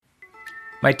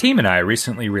My team and I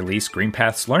recently released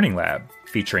GreenPath's Learning Lab,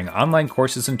 featuring online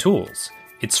courses and tools.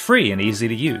 It's free and easy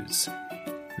to use.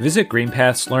 Visit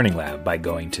GreenPath's Learning Lab by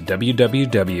going to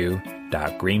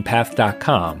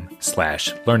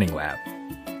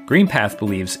www.greenpath.com/learninglab. GreenPath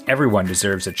believes everyone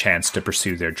deserves a chance to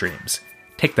pursue their dreams.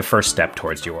 Take the first step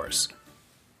towards yours.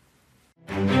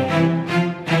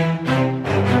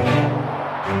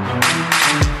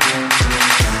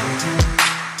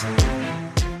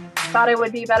 Thought it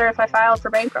would be better if I filed for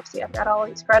bankruptcy. I've got all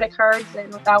these credit cards,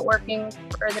 and without working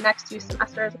for the next 2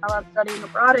 semesters while I'm studying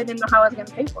abroad, I didn't know how I was going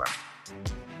to pay for them.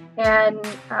 And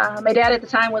my dad at the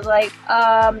time was like,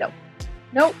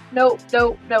 no,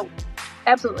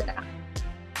 absolutely not.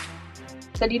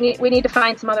 Said, we need to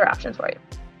find some other options for you.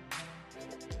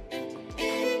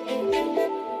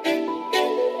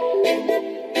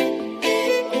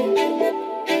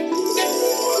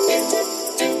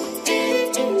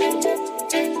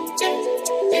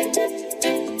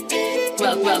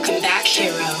 Welcome back,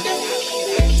 hero.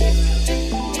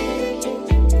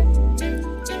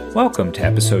 Welcome to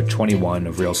episode 21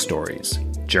 of Real Stories,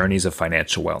 Journeys of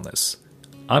Financial Wellness.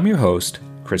 I'm your host,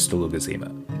 Krista Lugazima.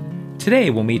 Today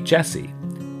we'll meet Jessie.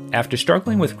 After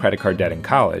struggling with credit card debt in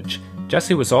college,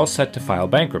 Jessie was all set to file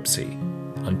bankruptcy,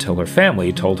 until her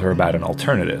family told her about an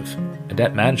alternative, a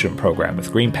debt management program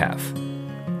with GreenPath.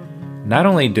 Not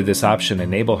only did this option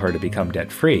enable her to become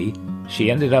debt-free,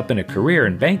 she ended up in a career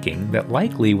in banking that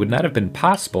likely would not have been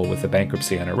possible with a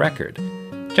bankruptcy on her record.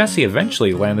 Jessie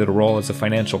eventually landed a role as a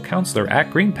financial counselor at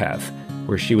GreenPath,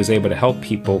 where she was able to help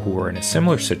people who were in a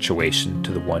similar situation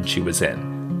to the one she was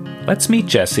in. Let's meet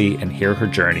Jessie and hear her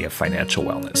journey of financial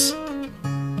wellness.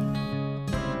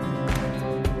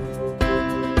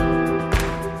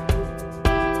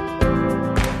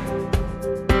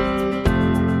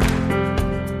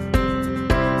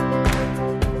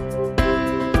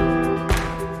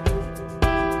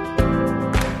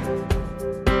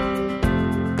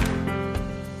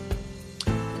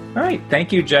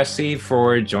 Thank you, Jessie,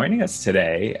 for joining us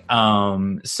today.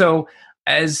 So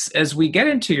as we get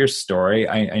into your story,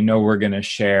 I know we're going to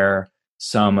share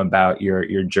some about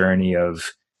your journey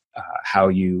of how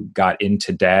you got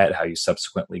into debt, how you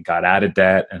subsequently got out of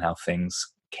debt, and how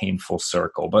things came full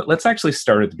circle. But let's actually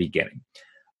start at the beginning.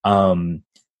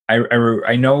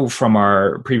 I know from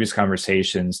our previous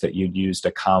conversations that you'd used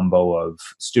a combo of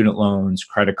student loans,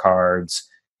 credit cards,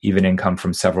 even income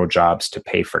from several jobs to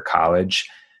pay for college.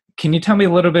 Can you tell me a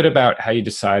little bit about how you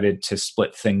decided to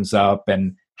split things up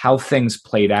and how things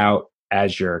played out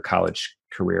as your college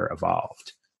career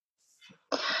evolved?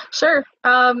 Sure.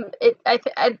 I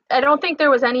don't think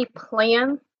there was any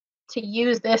plan to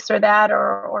use this or that,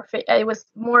 or it was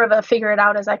more of a figure it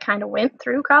out as I kind of went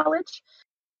through college.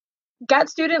 Got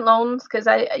student loans because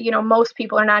most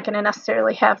people are not going to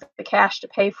necessarily have the cash to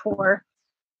pay for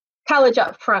college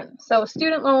up front. So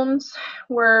student loans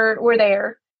were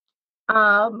there.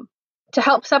 To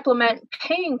help supplement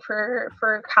paying for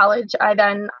college, I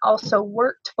then also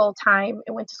worked full time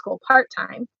and went to school part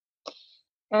time.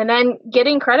 And then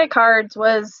getting credit cards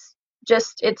was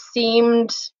just, it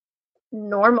seemed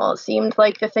normal. It seemed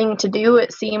like the thing to do.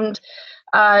 It seemed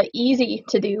easy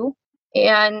to do.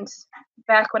 And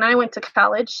back when I went to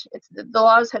college, the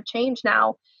laws have changed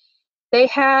now. They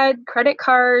had credit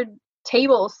card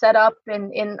tables set up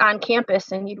on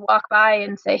campus, and you'd walk by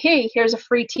and say, hey, here's a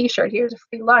free t-shirt, here's a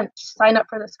free lunch, sign up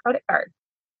for this credit card.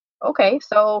 Okay,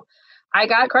 so I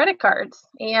got credit cards,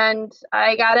 and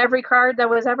I got every card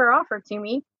that was ever offered to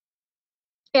me,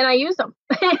 and I used them.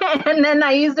 And then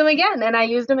I used them again, and I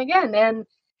used them again, and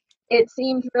it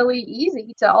seemed really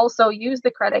easy to also use the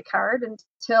credit card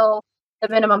until the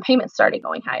minimum payment started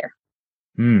going higher.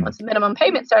 Once the minimum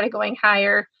payment started going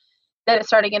higher, then it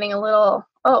started getting a little,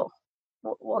 well,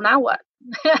 now what?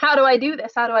 How do I do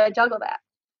this? How do I juggle that?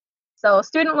 So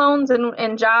student loans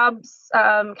and jobs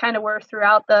kind of were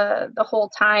throughout the whole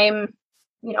time,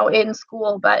 in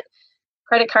school, but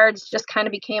credit cards just kind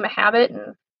of became a habit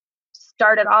and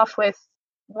started off with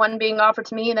one being offered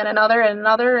to me and then another and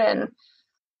another. And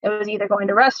it was either going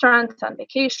to restaurants, on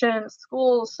vacation,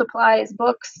 schools, supplies,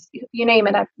 books, you name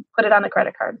it. I put it on the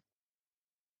credit card.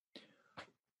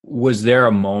 Was there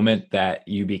a moment that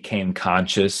you became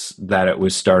conscious that it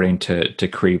was starting to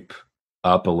creep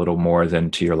up a little more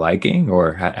than to your liking,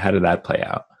 or how did that play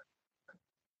out?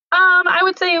 I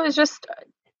would say it was just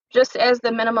as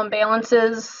the minimum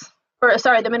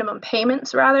the minimum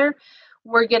payments rather,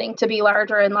 were getting to be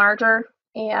larger and larger,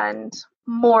 and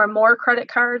more credit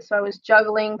cards. So I was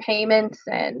juggling payments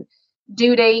and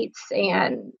due dates,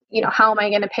 and how am I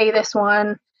going to pay this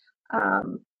one?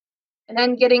 And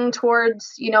then getting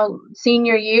towards,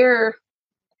 senior year,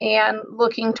 and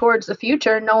looking towards the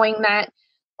future, knowing that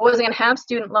I wasn't going to have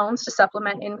student loans to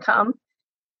supplement income.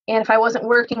 And if I wasn't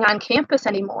working on campus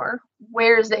anymore,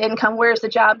 where's the income? Where's the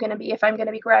job going to be if I'm going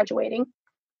to be graduating?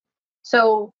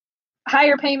 So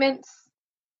higher payments,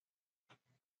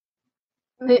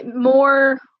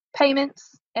 more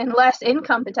payments, and less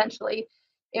income potentially.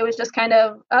 It was just kind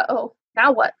of,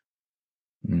 now what?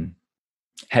 Mm.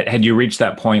 Had you reached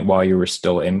that point while you were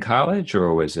still in college,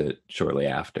 or was it shortly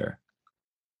after?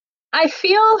 I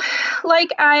feel like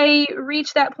I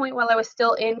reached that point while I was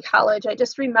still in college. I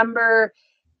just remember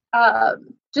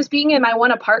just being in my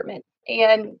one apartment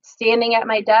and standing at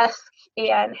my desk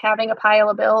and having a pile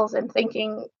of bills and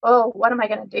thinking, oh, what am I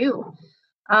going to do?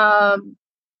 And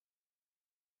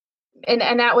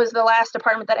that was the last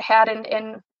apartment that I had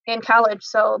in college.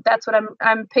 So that's what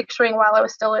I'm picturing while I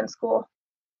was still in school.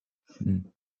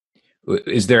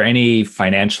 Is there any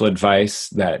financial advice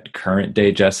that current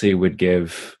day Jessie would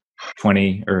give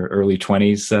 20 or early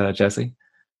 20s Jessie?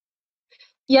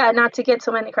 Yeah, not to get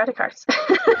so many credit cards.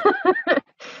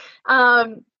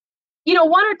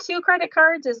 One or two credit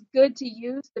cards is good to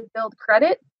use to build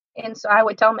credit. And so I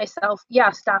would tell myself,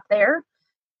 yeah, stop there.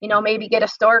 Maybe get a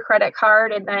store credit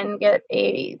card and then get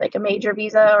a major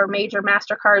Visa or major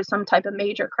MasterCard, some type of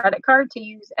major credit card to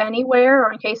use anywhere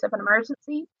or in case of an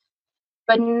emergency,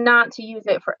 but not to use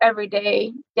it for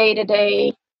everyday,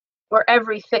 day-to-day, or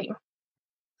everything.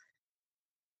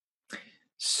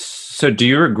 So do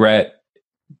you regret,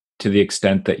 to the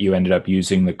extent that you ended up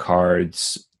using the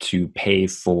cards to pay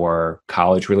for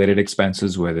college-related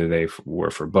expenses, whether they were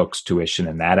for books, tuition,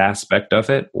 and that aspect of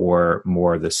it, or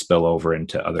more the spillover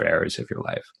into other areas of your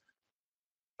life?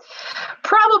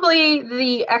 Probably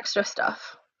the extra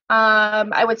stuff.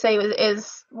 I would say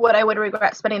is what I would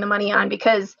regret spending the money on,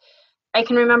 because I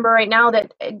can remember right now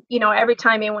that, every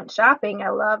time I went shopping, I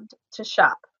loved to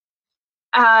shop.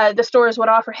 The stores would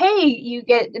offer, hey, you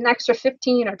get an extra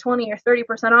 15 or 20 or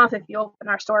 30% off if you open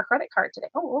our store credit card today.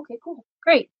 Oh, okay, cool,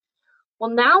 great. Well,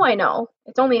 now I know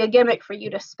it's only a gimmick for you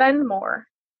to spend more,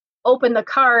 open the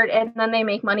card, and then they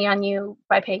make money on you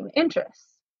by paying the interest.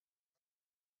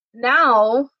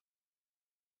 Now,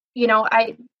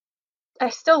 I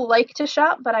still like to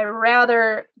shop, but I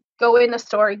rather go in the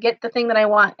store, get the thing that I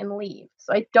want, and leave.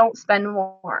 So I don't spend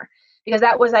more, because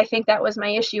I think that was my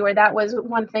issue, or that was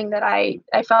one thing that I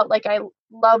felt like I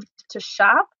loved to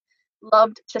shop,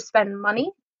 loved to spend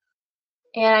money.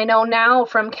 And I know now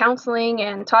from counseling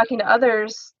and talking to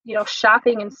others,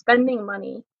 shopping and spending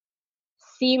money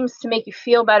seems to make you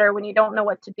feel better when you don't know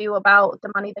what to do about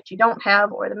the money that you don't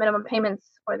have, or the minimum payments,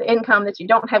 or the income that you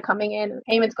don't have coming in, and the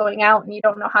payments going out, and you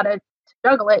don't know how to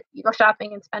juggle it. You go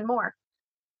shopping and spend more,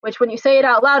 which when you say it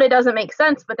out loud, it doesn't make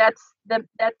sense, but that's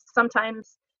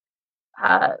sometimes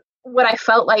what I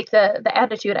felt like the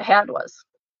attitude I had was.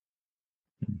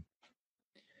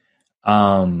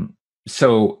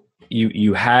 So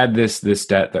you had this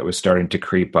debt that was starting to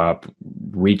creep up,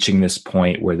 reaching this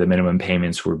point where the minimum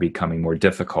payments were becoming more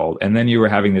difficult. And then you were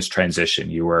having this transition.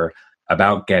 You were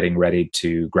about getting ready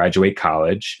to graduate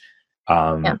college.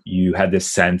 You had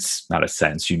this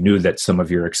you knew that some of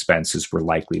your expenses were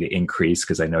likely to increase,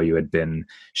 because I know you had been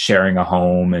sharing a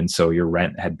home, and so your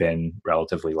rent had been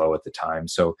relatively low at the time.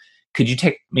 So could you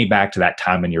take me back to that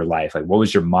time in your life? Like, what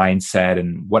was your mindset,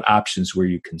 and what options were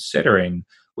you considering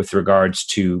with regards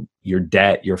to your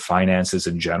debt, your finances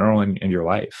in general, and your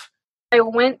life? I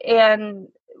went and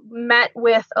met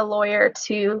with a lawyer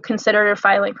to consider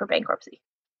filing for bankruptcy.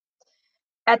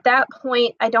 At that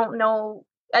point, I didn't know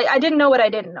what I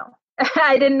didn't know.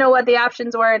 I didn't know what the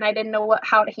options were, and I didn't know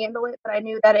how to handle it, but I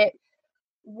knew that it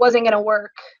wasn't going to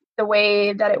work the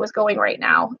way that it was going right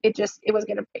now. It was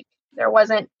going to break. There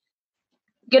wasn't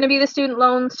going to be the student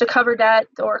loans to cover debt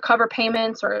or cover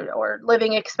payments or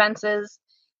living expenses.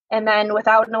 And then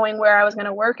without knowing where I was going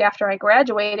to work after I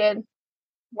graduated,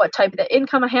 what type of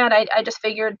income I had, I just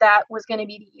figured that was going to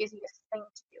be the easiest thing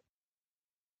to do.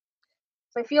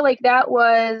 So I feel like that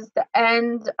was the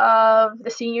end of the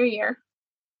senior year.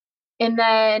 And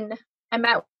then I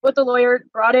met with the lawyer,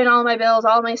 brought in all my bills,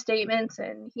 all my statements,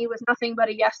 and he was nothing but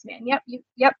a yes man.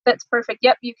 Yep, that's perfect.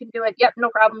 Yep, you can do it. Yep, no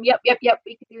problem. Yep,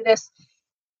 we can do this.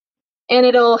 And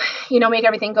it'll, make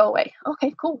everything go away.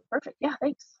 Okay, cool, perfect. Yeah,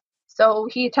 thanks. So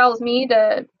he tells me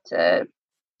to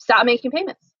stop making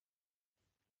payments.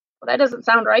 Well, that doesn't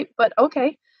sound right, but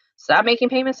okay. Stop making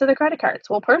payments to the credit cards.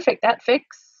 Well, perfect. That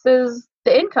fixes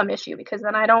the income issue, because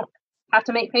then I don't have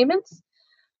to make payments.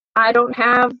 I don't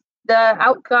have the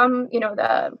outcome,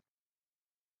 the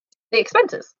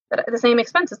expenses, the same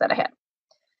expenses that I had.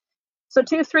 So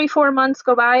 2, 3, 4 months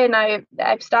go by, and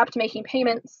I've stopped making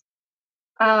payments.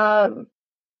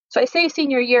 So I say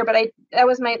senior year, but that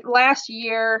was my last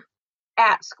year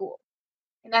at school.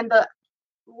 And then the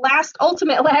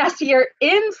ultimate last year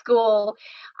in school,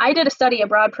 I did a study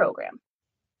abroad program.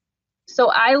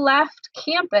 So I left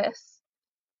campus,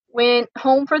 went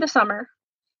home for the summer,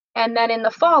 and then in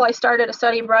the fall, I started a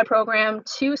study abroad program,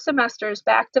 2 semesters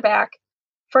back to back.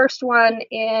 First one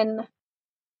in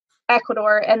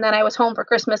Ecuador, and then I was home for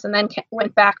Christmas and then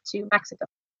went back to Mexico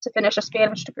to finish a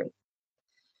Spanish degree.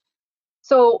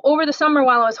 So over the summer,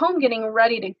 while I was home getting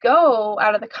ready to go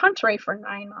out of the country for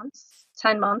 9 months,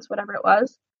 10 months, whatever it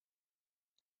was,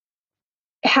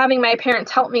 having my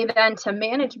parents help me then to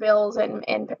manage bills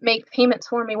and make payments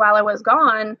for me while I was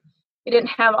gone, we didn't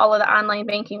have all of the online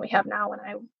banking we have now when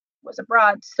I was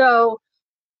abroad. So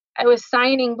I was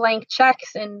signing blank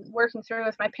checks and working through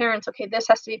with my parents. Okay, this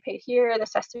has to be paid here.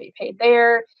 This has to be paid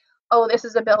there. Oh, this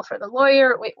is a bill for the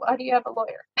lawyer. Wait, why do you have a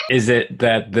lawyer? Is it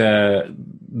that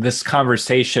this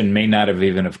conversation may not have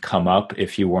even have come up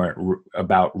if you weren't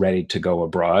about ready to go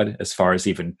abroad, as far as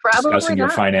even Probably discussing your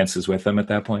not. finances with them at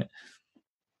that point?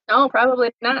 No,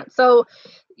 probably not. So,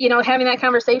 having that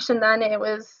conversation then, it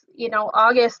was,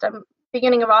 August,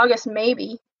 beginning of August,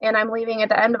 maybe, and I'm leaving at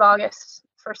the end of August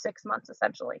for 6 months,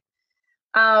 essentially.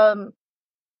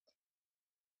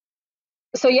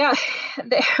 So yeah,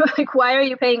 they're like, why are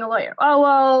you paying a lawyer? Oh,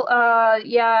 well,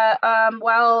 yeah,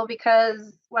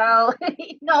 because,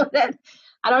 that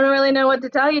I don't really know what to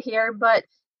tell you here, but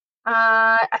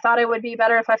I thought it would be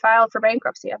better if I filed for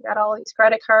bankruptcy. I've got all these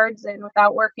credit cards, and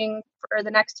without working for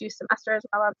the next 2 semesters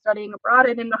while I'm studying abroad, I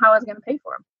didn't know how I was going to pay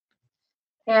for them.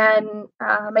 And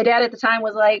my dad at the time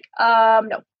was like,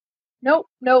 no,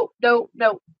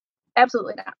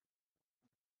 absolutely not.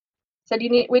 Said,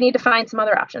 we need to find some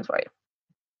other options for you.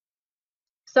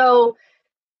 So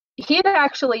he had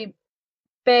actually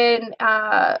been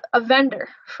a vendor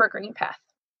for GreenPath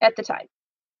at the time.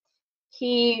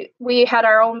 We had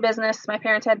our own business. My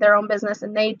parents had their own business,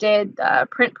 and they did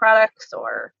print products,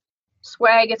 or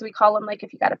swag, as we call them, like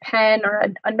if you got a pen or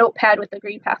a notepad with the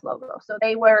GreenPath logo. So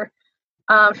they were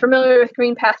familiar with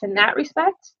GreenPath in that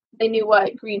respect. They knew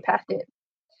what GreenPath did.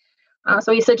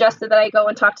 So he suggested that I go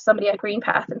and talk to somebody at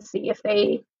GreenPath and see if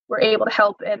they were able to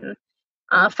help and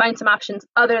find some options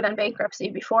other than bankruptcy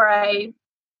before I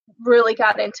really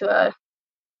got into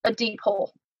a deep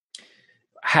hole.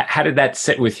 How did that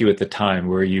sit with you at the time?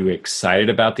 Were you excited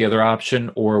about the other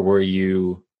option, or were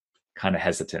you kind of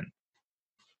hesitant?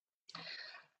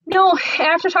 No,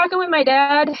 after talking with my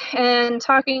dad and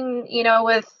talking,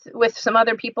 with some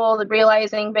other people,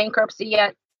 realizing bankruptcy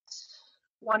at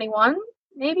 21,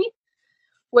 maybe,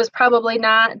 was probably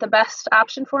not the best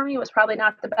option for me. It was probably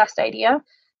not the best idea.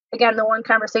 Again, the one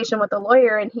conversation with the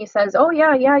lawyer, and he says, oh,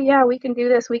 yeah, we can do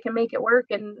this. We can make it work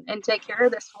and take care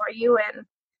of this for you. And,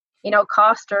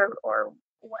 cost or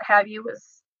what have you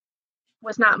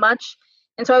was not much.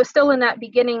 And so I was still in that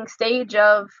beginning stage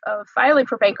of filing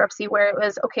for bankruptcy, where it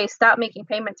was, okay, stop making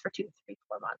payments for 2, 3,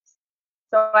 4 months.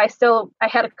 So I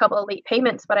had a couple of late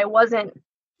payments, but I wasn't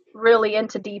really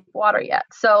into deep water yet.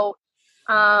 So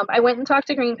I went and talked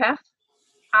to GreenPath.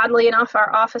 Oddly enough,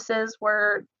 our offices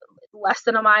were less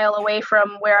than a mile away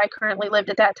from where I currently lived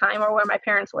at that time, or where my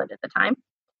parents lived at the time.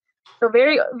 So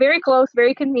very, very close,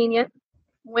 very convenient.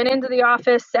 Went into the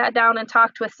office, sat down and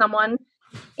talked with someone,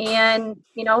 and,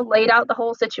 laid out the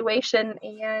whole situation.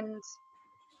 And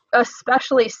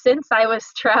especially since I was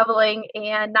traveling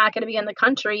and not going to be in the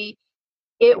country,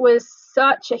 it was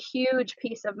such a huge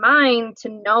peace of mind to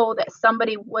know that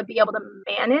somebody would be able to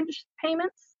manage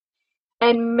payments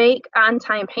and make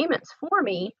on-time payments for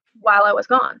me while I was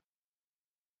gone.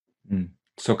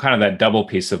 So kind of that double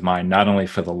peace of mind, not only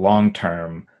for the long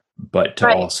term, but to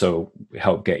also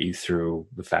help get you through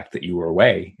the fact that you were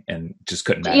away and just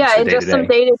couldn't manage the day-to-day. Some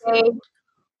day-to-day,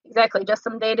 exactly, just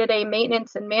some day-to-day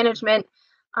maintenance and management.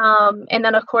 And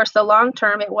then, of course, the long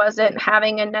term, it wasn't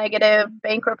having a negative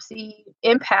bankruptcy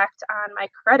impact on my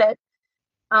credit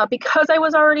because I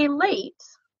was already late,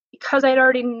 because I'd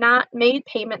already not made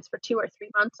payments for 2 or 3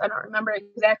 months. I don't remember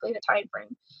exactly the time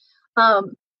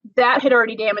frame. That had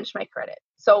already damaged my credit.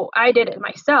 So I did it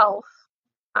myself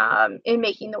in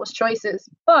making those choices.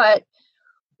 But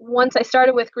once I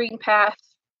started with GreenPath,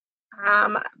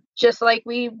 just like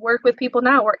we work with people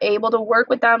now, we're able to work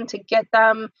with them to get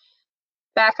them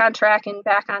back on track and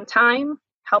back on time.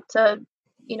 Help to,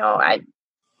 I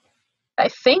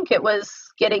think it was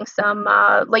getting some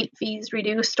late fees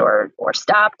reduced or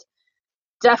stopped.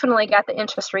 Definitely got the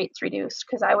interest rates reduced,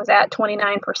 because I was at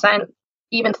 29%,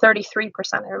 even 33%.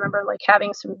 I remember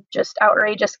having some just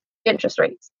outrageous interest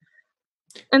rates.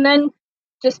 And then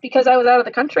just because I was out of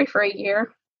the country for a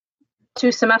year,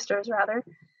 2 semesters rather,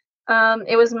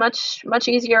 It was much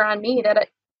easier on me that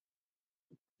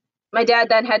my dad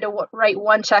then had to write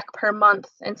one check per month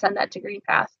and send that to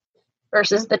GreenPath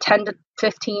versus the 10 to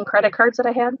 15 credit cards that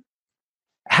I had.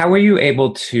 How were you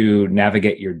able to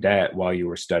navigate your debt while you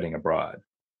were studying abroad?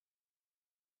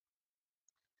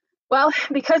 Well,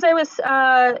 because I was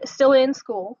still in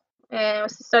school and I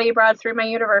was to study abroad through my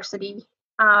university,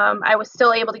 I was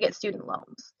still able to get student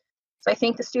loans. So I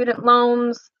think the student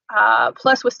loans,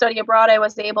 plus with study abroad, I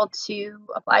was able to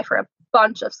apply for a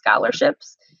bunch of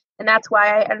scholarships. And that's why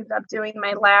I ended up doing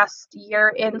my last year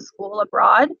in school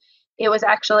abroad. It was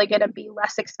actually going to be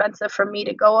less expensive for me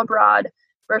to go abroad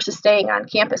versus staying on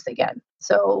campus again.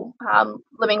 So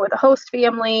living with a host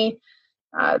family,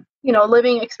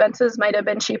 living expenses might have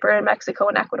been cheaper in Mexico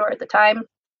and Ecuador at the time.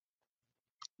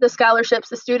 The scholarships,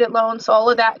 the student loans, so all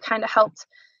of that kind of helped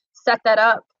set that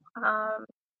up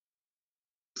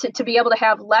to be able to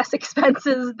have less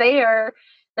expenses there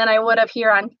than I would have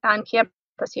here on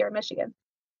campus here in Michigan.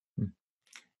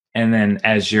 And then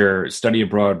as your study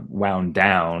abroad wound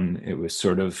down, it was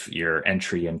sort of your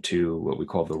entry into what we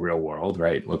call the real world,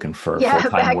 right? Looking for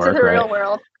full-time back work, to the right? real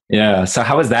world. Yeah. So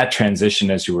how was that transition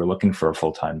as you were looking for a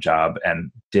full-time job?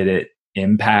 And did it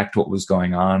impact what was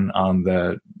going on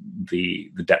the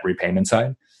debt repayment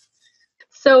side?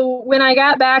 So when I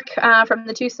got back from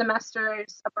the 2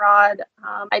 semesters abroad,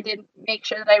 I did make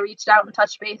sure that I reached out and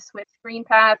touched base with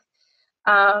GreenPath.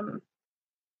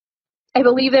 I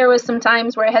believe there was some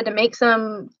times where I had to make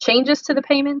some changes to the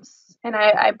payments, and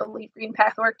I believe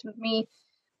GreenPath worked with me.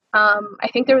 I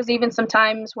think there was even some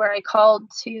times where I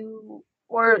called to,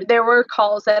 or there were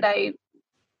calls that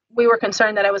we were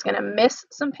concerned that I was going to miss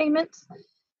some payments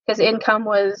because income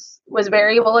was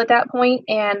variable at that point.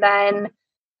 And then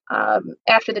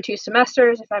after the 2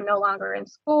 semesters, if I'm no longer in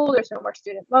school, there's no more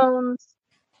student loans.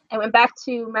 I went back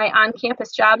to my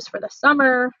on-campus jobs for the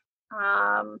summer.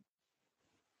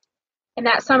 And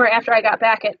that summer after I got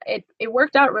back, it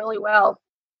worked out really well.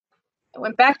 I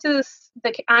went back to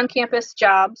the on-campus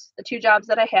jobs, the 2 jobs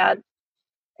that I had.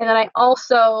 And then I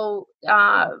also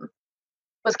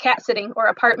was cat sitting or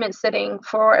apartment sitting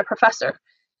for a professor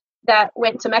that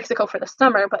went to Mexico for the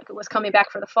summer, but was coming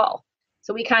back for the fall.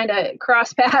 So we kind of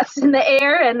crossed paths in the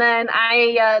air. And then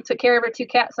I took care of her 2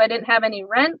 cats. So I didn't have any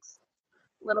rent,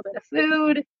 a little bit of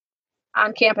food,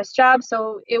 on-campus job.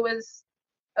 So it was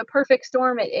a perfect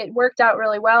storm. It worked out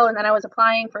really well. And then I was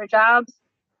applying for jobs.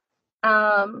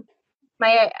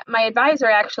 My advisor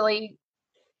actually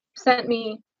sent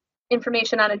me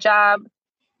information on a job.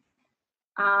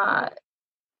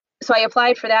 So I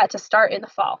applied for that to start in the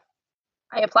fall.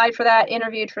 I applied for that,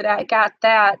 interviewed for that, got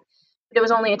that, but it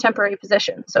was only a temporary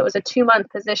position. So it was a 2-month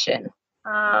position.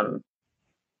 So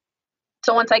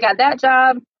once I got that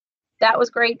job, that was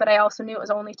great, but I also knew it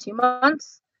was only 2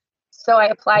 months. So I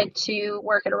applied to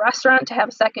work at a restaurant to have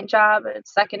a second job, a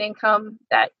second income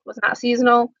that was not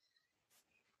seasonal.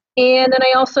 And then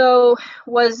I also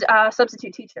was a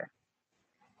substitute teacher.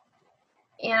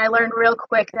 And I learned real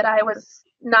quick that I was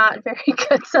not a very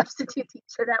good substitute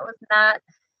teacher. That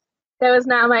was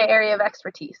not my area of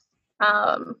expertise.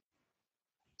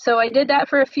 So I did that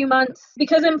for a few months.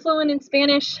 Because I'm fluent in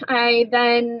Spanish, I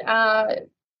then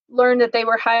learned that they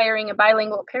were hiring a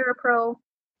bilingual parapro,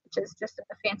 which is just a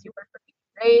fancy word for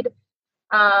grade.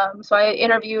 So I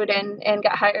interviewed and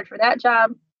got hired for that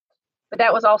job. But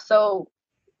that was also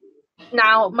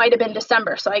now might have been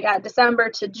December. So I got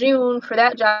December to June for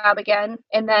that job again.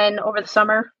 And then over the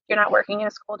summer, you're not working in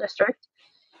a school district.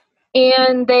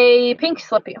 And they pink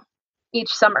slip you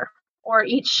each summer or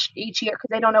each year because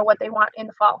they don't know what they want in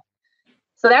the fall.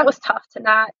 So that was tough to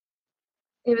not.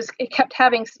 It kept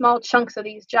having small chunks of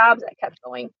these jobs that kept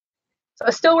going. So I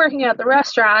was still working at the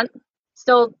restaurant,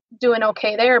 still doing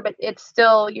okay there, but it's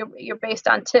still you're based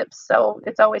on tips, so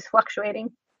it's always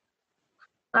fluctuating.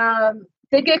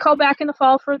 Did get called back in the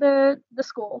fall for the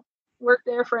school. Worked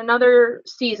there for another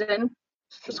season,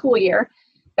 for school year.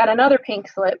 Got another pink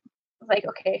slip. I was like,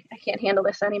 okay, I can't handle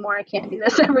this anymore. I can't do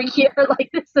this every year. Like,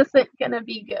 this isn't gonna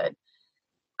be good.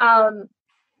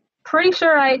 Pretty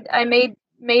sure I made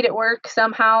it work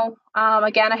somehow.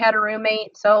 Again, I had a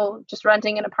roommate, so just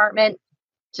renting an apartment.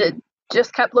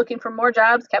 Just kept looking for more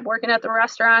jobs. Kept working at the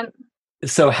restaurant.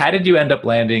 So, how did you end up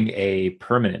landing a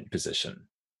permanent position?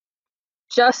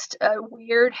 Just a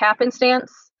weird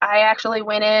happenstance. I actually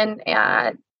went in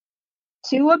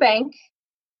to a bank.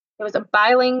 It was a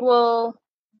bilingual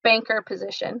banker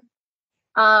position.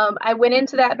 I went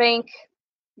into that bank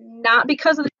not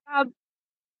because of the job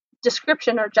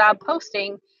description or job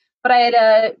posting, but I had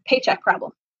a paycheck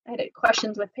problem. I had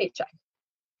questions with paycheck.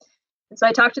 And so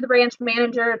I talked to the branch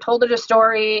manager, told her the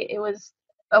story. It was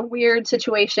a weird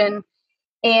situation.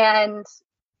 And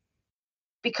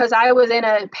because I was in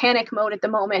a panic mode at the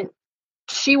moment,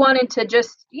 she wanted to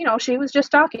just, she was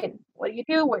just talking. What do you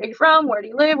do? Where are you from? Where do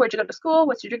you live? Where'd you go to school?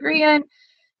 What's your degree in?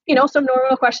 Some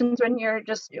normal questions when you're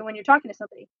talking to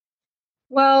somebody.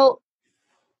 Well,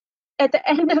 at the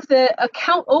end of the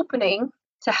account opening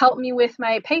to help me with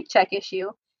my paycheck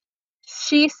issue,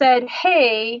 she said,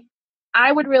 "Hey,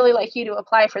 I would really like you to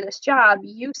apply for this job.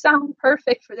 You sound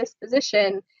perfect for this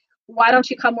position. Why don't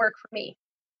you come work for me?"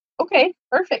 Okay,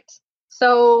 perfect.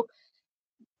 So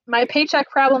my paycheck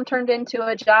problem turned into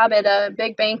a job at a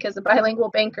big bank as a bilingual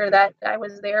banker that I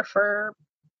was there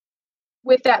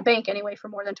with that bank anyway, for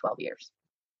more than 12 years.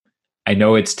 I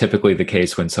know it's typically the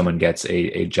case when someone gets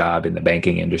a job in the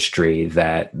banking industry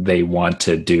that they want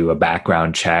to do a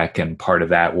background check, and part of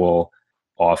that will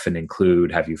often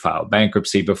include, have you filed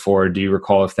bankruptcy before? Do you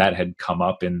recall if that had come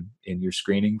up in your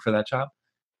screening for that job?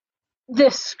 The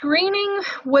screening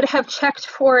would have checked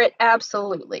for it,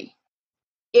 absolutely.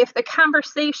 If the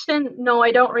conversation, no,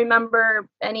 I don't remember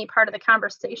any part of the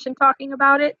conversation talking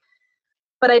about it,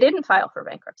 but I didn't file for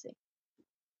bankruptcy.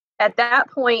 At that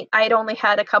point, I'd only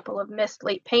had a couple of missed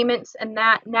late payments, and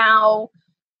that now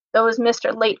those missed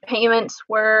late payments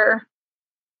were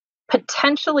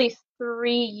potentially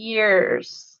 3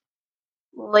 years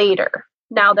later.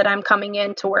 Now that I'm coming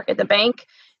in to work at the bank,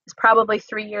 it's probably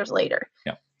 3 years later.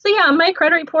 Yeah. So yeah, my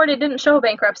credit report, it didn't show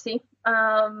bankruptcy.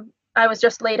 I was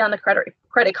just late on the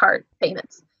credit card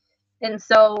payments. And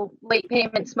so late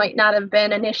payments might not have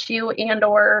been an issue, and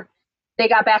or they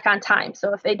got back on time.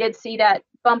 So if they did see that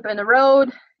bump in the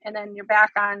road and then you're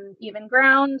back on even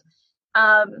ground,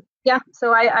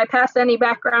 so I passed any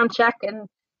background check, and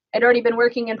I'd already been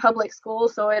working in public school,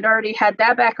 so I'd already had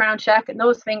that background check and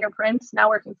those fingerprints. Now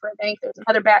working for a bank, there's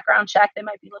another background check. They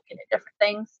might be looking at different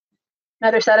things,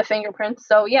 another set of fingerprints.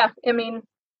 So yeah, I mean,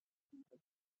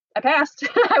 I passed.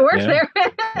 I worked there.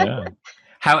 Yeah.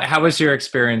 How was your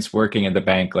experience working at the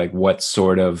bank? Like, what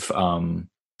sort of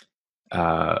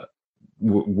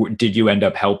did you end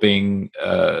up helping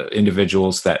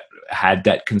individuals that had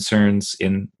debt concerns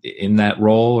in that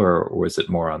role, or was it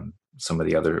more on some of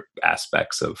the other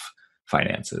aspects of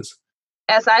finances?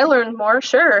 As I learned more,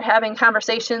 sure, having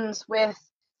conversations with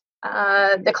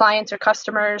the clients or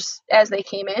customers as they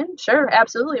came in, sure,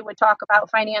 absolutely, would talk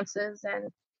about finances and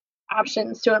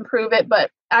options to improve it,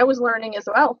 but I was learning as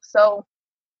well. So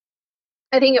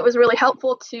I think it was really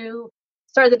helpful to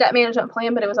start the debt management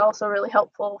plan, but it was also really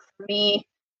helpful for me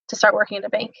to start working at a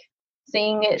bank,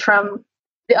 seeing it from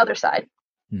the other side.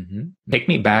 Mm-hmm. Take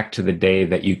me back to the day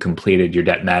that you completed your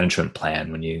debt management plan,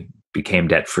 when you became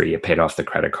debt free, you paid off the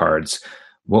credit cards.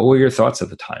 What were your thoughts at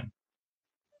the time?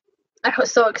 I was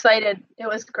so excited. It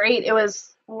was great. It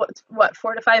was what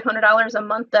 $400 to $500 a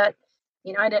month that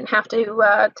I didn't have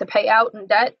to pay out in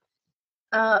debt.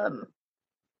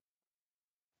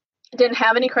 Didn't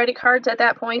have any credit cards at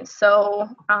that point, so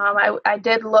I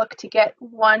did look to get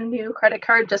one new credit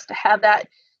card just to have that,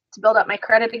 to build up my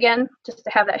credit again, just to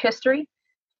have that history,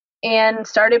 and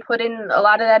started putting a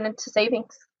lot of that into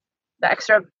savings. The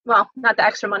extra, well, not the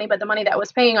extra money, but the money that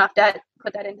was paying off debt,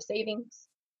 put that into savings.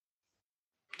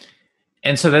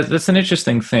 And so that's an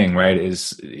interesting thing, right?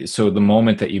 So the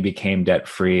moment that you became debt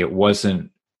free, it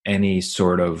wasn't any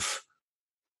sort of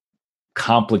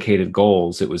complicated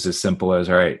goals. It was as simple as,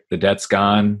 all right, the debt's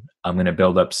gone. I'm going to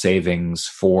build up savings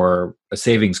for a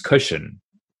savings cushion.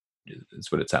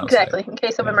 Is what it sounds exactly, like. In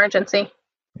case of emergency.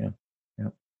 Yeah.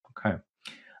 Okay.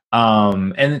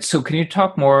 And so can you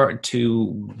talk more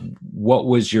to what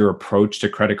was your approach to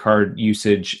credit card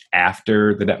usage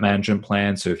after the debt management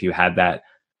plan? So if you had that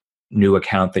new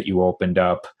account that you opened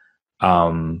up,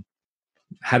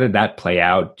 how did that play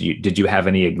out? Did you have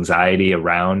any anxiety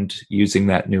around using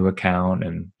that new account,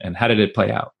 and how did it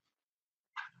play out?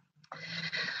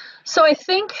 So I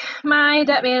think my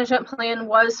debt management plan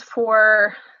was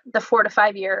for the 4 to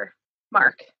 5 year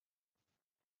mark,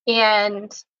 and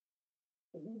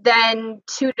then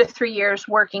 2 to 3 years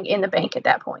working in the bank at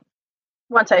that point,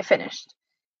 once I finished.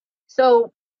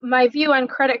 So my view on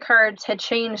credit cards had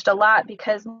changed a lot,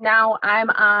 because now I'm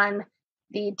on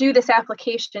the do this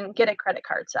application, get a credit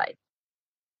card side.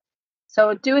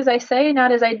 So do as I say,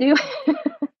 not as I do.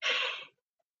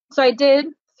 So I did,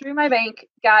 through my bank,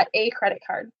 got a credit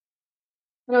card.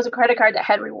 And it was a credit card that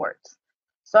had rewards.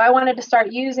 So I wanted to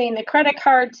start using the credit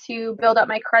card to build up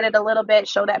my credit a little bit,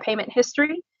 show that payment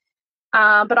history,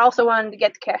 but also wanted to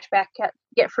get the cash back,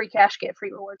 get free cash, get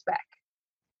free rewards back.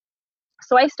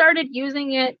 So I started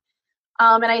using it,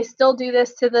 and I still do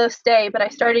this to this day, but I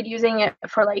started using it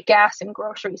for like gas and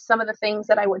groceries, some of the things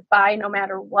that I would buy no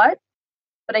matter what.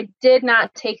 but I did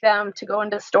not take them to go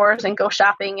into stores and go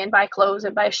shopping and buy clothes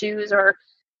and buy shoes, or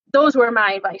those were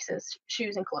my vices,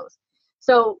 shoes and clothes.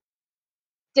 So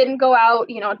didn't go out,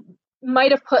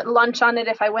 might have put lunch on it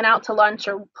if I went out to lunch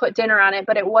or put dinner on it,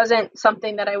 but it wasn't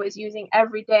something that I was using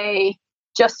every day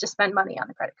just to spend money on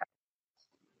the credit card.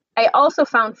 I also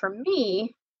found for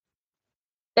me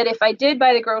that if I did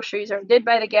buy the groceries or did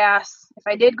buy the gas, if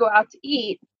I did go out to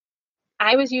eat,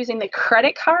 I was using the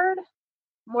credit card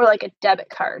more like a debit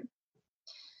card.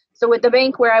 So with the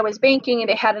bank where I was banking,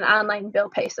 they had an online bill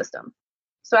pay system.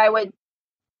 So I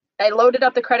loaded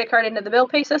up the credit card into the bill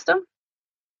pay system,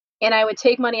 and I would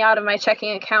take money out of my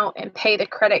checking account and pay the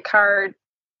credit card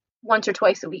once or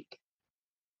twice a week.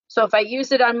 So if I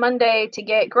used it on Monday to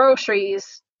get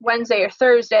groceries, Wednesday or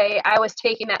Thursday, I was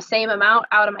taking that same amount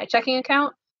out of my checking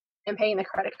account and paying the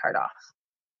credit card off.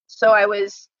 So I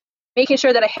was making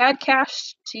sure that I had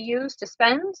cash to use to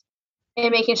spend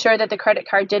and making sure that the credit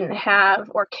card didn't have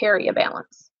or carry a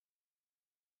balance.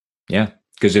 Yeah,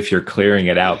 because if you're clearing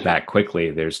it out that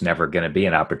quickly, there's never going to be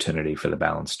an opportunity for the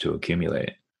balance to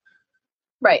accumulate.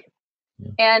 Right.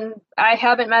 Yeah. And I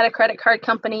haven't met a credit card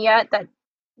company yet that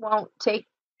won't take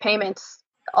payments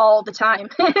all the time.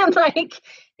 Like,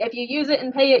 if you use it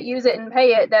and pay it, use it and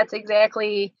pay it. That's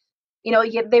exactly,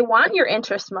 they want your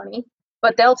interest money,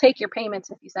 but they'll take your payments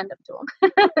if you send them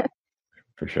to them.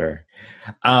 For sure.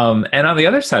 And on the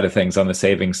other side of things, on the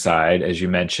savings side, as you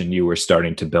mentioned, you were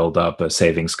starting to build up a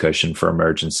savings cushion for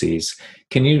emergencies.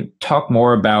 Can you talk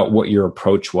more about what your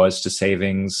approach was to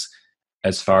savings?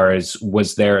 As far as,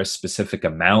 was there a specific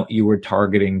amount you were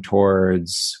targeting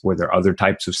towards? Were there other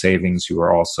types of savings you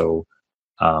were also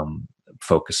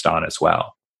focused on as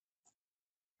well?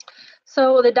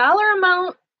 So the dollar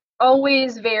amount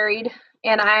always varied,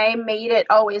 and I made it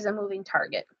always a moving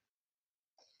target.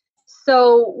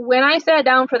 So when I sat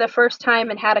down for the first time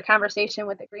and had a conversation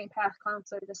with the Green Path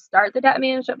counselor to start the debt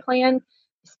management plan,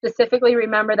 specifically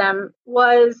remember them,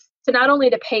 was to not only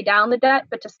to pay down the debt,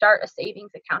 but to start a savings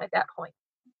account at that point.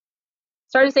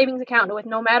 Start a savings account with,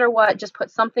 no matter what, just put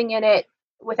something in it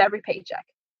with every paycheck.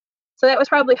 So that was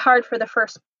probably hard for the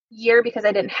first year because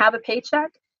I didn't have a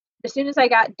paycheck. As soon as I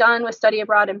got done with study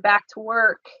abroad and back to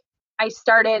work, I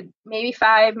started maybe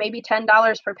 $5, maybe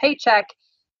 $10 per paycheck.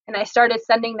 And I started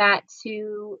sending that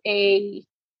to a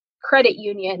credit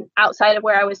union outside of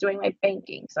where I was doing my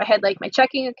banking. So I had like my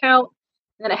checking account,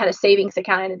 and then I had a savings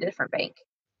account in a different bank.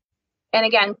 And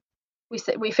again,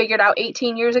 we figured out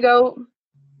 18 years ago,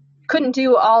 couldn't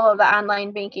do all of the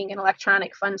online banking and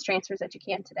electronic funds transfers that you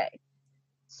can today.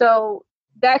 So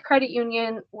that credit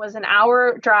union was an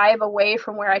hour drive away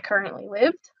from where I currently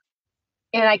lived,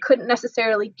 and I couldn't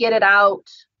necessarily get it out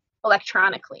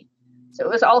electronically. So it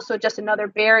was also just another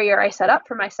barrier I set up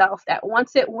for myself, that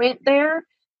once it went there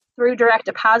through direct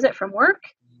deposit from work,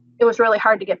 it was really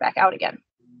hard to get back out again.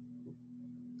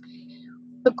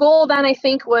 The goal then, I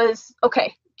think, was,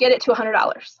 okay, get it to $100.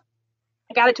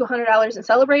 I got it to $100 and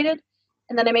celebrated,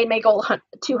 and then I made my goal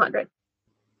 $200.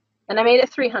 Then I made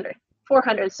it $300,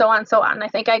 $400, so on, so on. I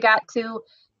think I got to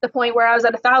the point where I was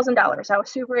at $1,000. I was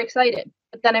super excited,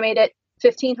 but then I made it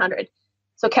 $1,500.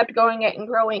 So kept growing it and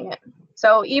growing it.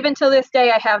 So even to this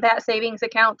day, I have that savings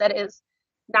account that is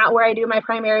not where I do my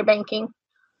primary banking.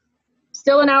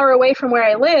 Still an hour away from where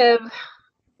I live,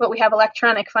 but we have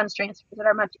electronic funds transfers that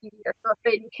are much easier. So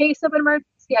if in case of an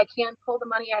emergency, I can pull the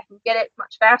money, I can get it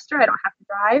much faster. I don't have to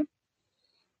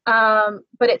drive.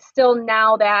 But it's still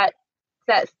now that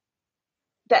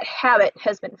habit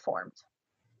has been formed.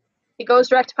 It goes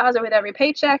direct deposit with every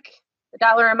paycheck. The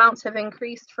dollar amounts have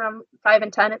increased from 5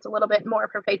 and 10. It's a little bit more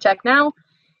per paycheck now.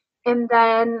 And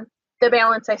then the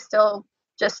balance, I still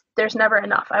just, there's never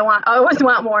enough. I always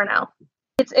want more now.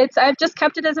 I've just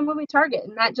kept it as a moving target,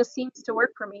 and that just seems to work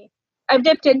for me. I've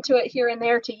dipped into it here and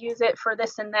there to use it for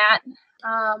this and that.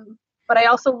 But I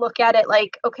also look at it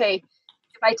like, okay,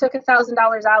 if I took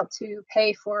 $1,000 out to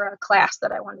pay for a class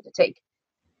that I wanted to take,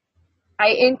 I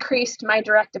increased my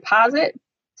direct deposit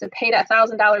to pay that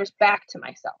 $1,000 back to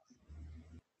myself.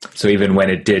 So even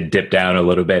when it did dip down a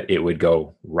little bit, it would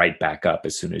go right back up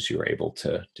as soon as you were able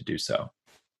to do so.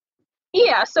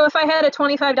 Yeah. So if I had a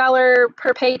 $25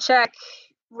 per paycheck,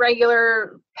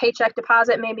 regular paycheck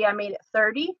deposit, maybe I made it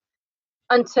 $30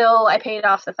 until I paid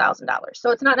off the $1,000. So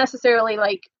it's not necessarily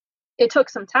like it took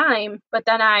some time, but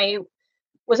then I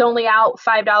was only out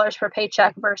 $5 per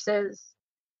paycheck versus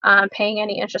paying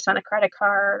any interest on a credit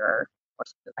card or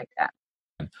something like that.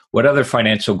 What other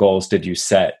financial goals did you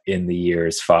set in the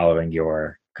years following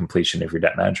your completion of your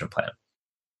debt management plan?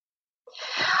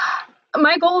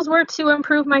 My goals were to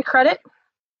improve my credit,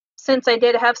 since I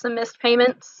did have some missed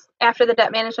payments after the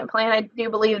debt management plan, I do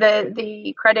believe that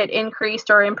the credit increased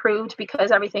or improved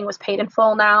because everything was paid in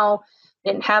full now,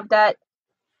 didn't have debt.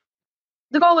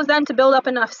 The goal was then to build up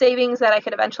enough savings that I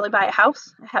could eventually buy a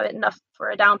house, have it enough for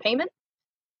a down payment,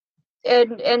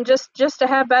 and just to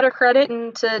have better credit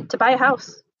and to buy a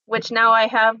house, which now I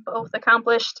have both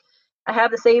accomplished. I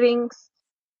have the savings,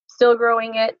 still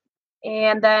growing it,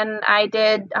 and then I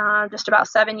did just about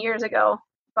 7 years ago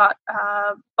bought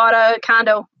a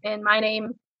condo in my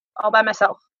name all by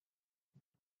myself.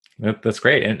 That's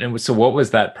great. And so what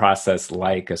was that process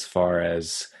like as far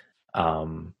as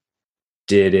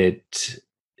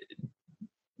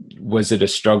was it a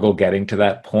struggle getting to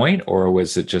that point, or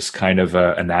was it just kind of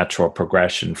a natural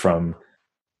progression from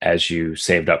as you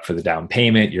saved up for the down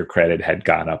payment, your credit had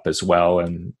gone up as well,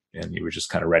 and you were just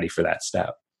kind of ready for that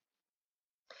step?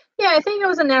 Yeah, I think it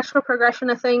was a natural progression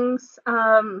of things.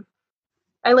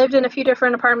 I lived in a few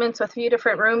different apartments with a few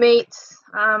different roommates,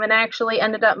 and I actually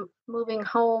ended up moving back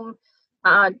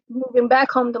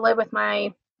home to live with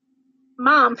my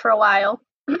mom for a while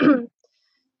to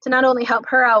not only help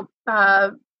her out,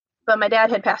 but my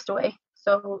dad had passed away.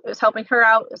 So it was helping her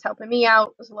out, it was helping me out,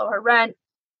 it was lower rent.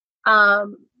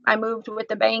 I moved with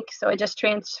the bank, so I just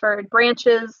transferred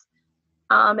branches.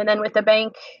 And then with the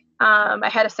bank, I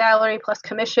had a salary plus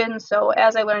commission. So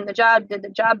as I learned the job, did the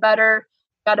job better,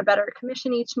 got a better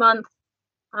commission each month.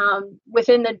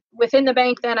 Within the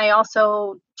bank, then I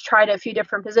also tried a few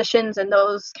different positions, and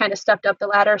those kind of stepped up the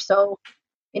ladder. So,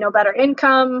 better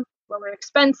income, lower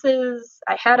expenses.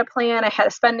 I had a plan, I had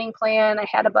a spending plan, I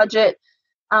had a budget.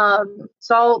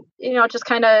 So, it just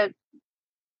kind of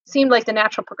seemed like the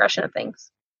natural progression of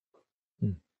things.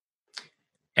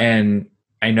 And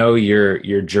I know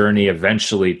your journey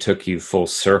eventually took you full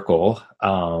circle.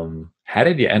 How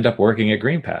did you end up working at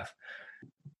GreenPath?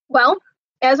 Well,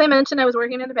 as I mentioned, I was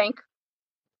working at a bank,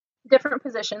 different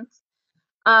positions.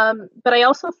 But I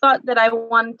also thought that I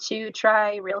wanted to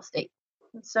try real estate.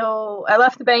 So I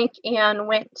left the bank and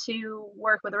went to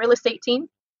work with a real estate team.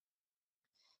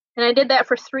 And I did that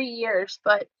for 3 years,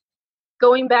 but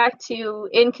going back to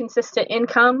inconsistent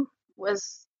income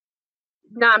was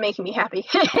not making me happy.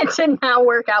 It did not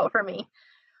work out for me.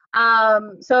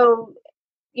 So,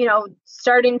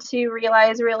 starting to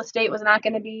realize real estate was not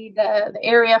going to be the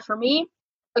area for me.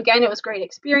 Again, it was great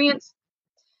experience.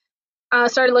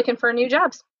 Started looking for new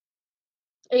jobs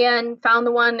and found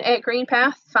the one at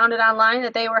GreenPath, found it online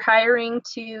that they were hiring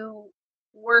to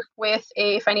work as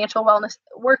a financial wellness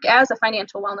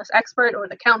expert or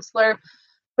the counselor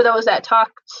for those that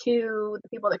talk to the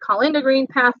people that call into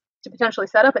GreenPath to potentially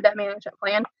set up a debt management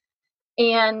plan,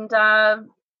 and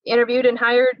interviewed and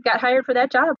got hired for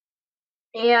that job.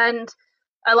 And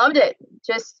I loved it.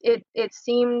 Just it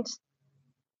seemed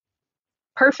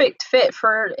perfect fit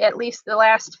for at least the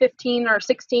last 15 or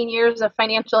 16 years of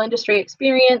financial industry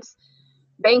experience,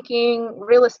 banking,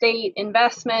 real estate,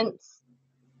 investments,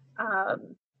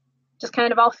 just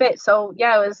kind of all fit. So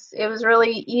yeah, it was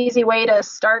really easy way to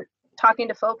start talking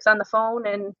to folks on the phone,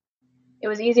 and it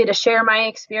was easy to share my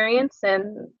experience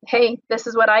and, hey, this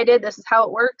is what I did, this is how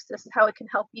it works, this is how it can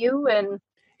help you. And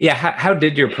yeah, how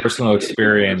did your personal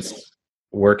experience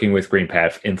working with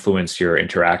GreenPath influence your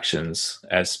interactions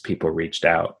as people reached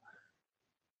out?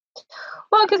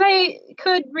 Well, because I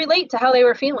could relate to how they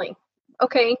were feeling.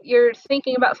 Okay, you're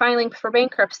thinking about filing for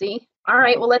bankruptcy. All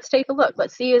right, well, let's take a look.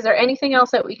 Let's see, is there anything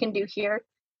else that we can do here?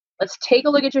 Let's take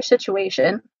a look at your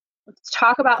situation. Let's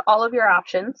talk about all of your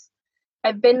options.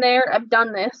 I've been there, I've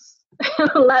done this.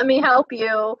 Let me help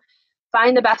you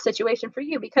find the best situation for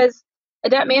you, because a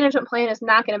debt management plan is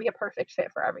not going to be a perfect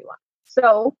fit for everyone.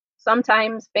 So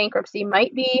sometimes bankruptcy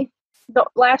might be the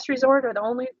last resort or the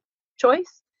only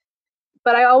choice.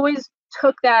 But I always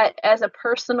took that as a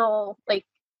personal,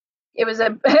 it was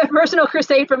a personal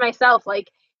crusade for myself.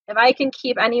 Like, if I can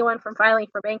keep anyone from filing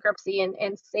for bankruptcy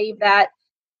and save that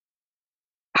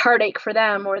heartache for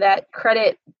them, or that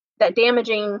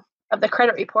damaging of the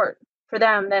credit report for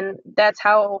them, then that's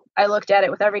how I looked at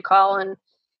it with every call. And,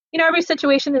 every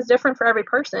situation is different for every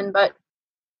person, but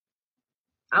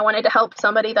I wanted to help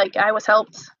somebody like I was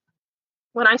helped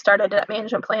when I started that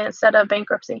management plan instead of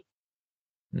bankruptcy.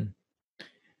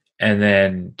 And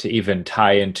then to even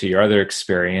tie into your other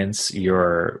experience,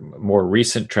 your more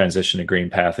recent transition to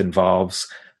GreenPath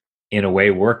involves, in a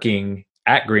way, working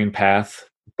at GreenPath,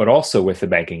 but also with the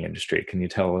banking industry. Can you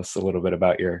tell us a little bit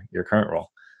about your current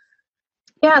role?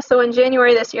 Yeah, so in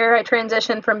January this year, I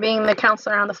transitioned from being the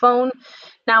counselor on the phone.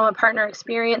 Now I'm a partner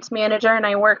experience manager, and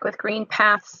I work with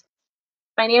GreenPath's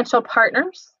financial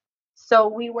partners. So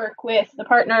we work with the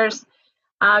partners,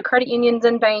 credit unions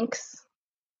and banks,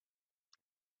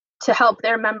 to help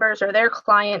their members or their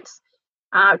clients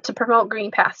to promote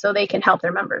GreenPath so they can help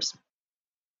their members.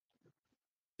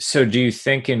 So do you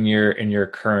think in your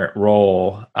current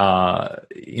role,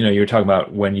 you were talking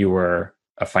about when you were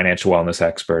a financial wellness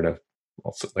expert,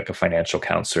 also like a financial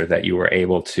counselor, that you were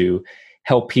able to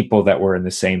help people that were in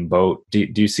the same boat. Do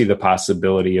you see the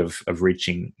possibility of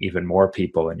reaching even more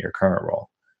people in your current role?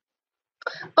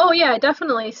 Oh yeah, I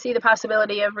definitely see the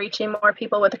possibility of reaching more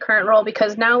people with the current role,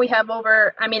 because now we have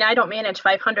I don't manage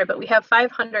 500, but we have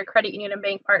 500 credit union and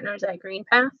bank partners at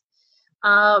GreenPath.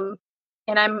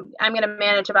 And I'm going to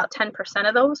manage about 10%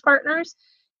 of those partners.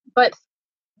 But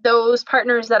those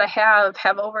partners that I have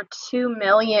over 2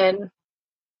 million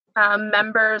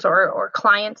members or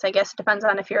clients. I guess it depends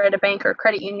on if you're at a bank or a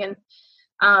credit union.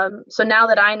 So now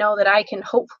that I know that I can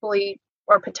hopefully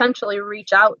or potentially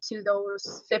reach out to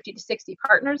those 50 to 60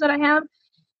 partners that I have,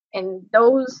 and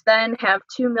those then have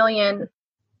 2 million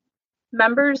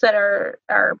members that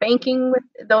are banking with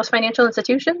those financial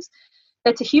institutions,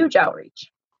 that's a huge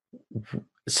outreach.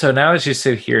 So now as you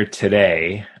sit here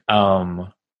today,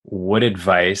 what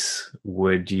advice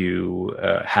would you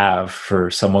have for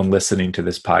someone listening to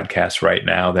this podcast right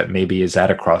now that maybe is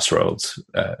at a crossroads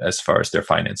as far as their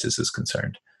finances is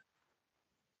concerned?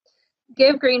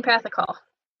 Give GreenPath a call.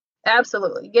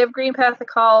 Absolutely. Give GreenPath a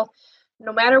call.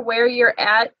 No matter where you're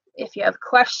at, if you have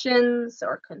questions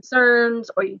or concerns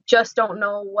or you just don't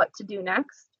know what to do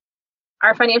next,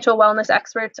 our financial wellness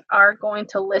experts are going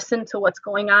to listen to what's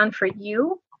going on for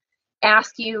you,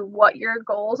 ask you what your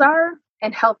goals are,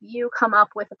 and help you come up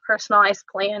with a personalized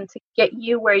plan to get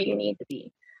you where you need to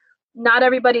be. Not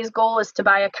everybody's goal is to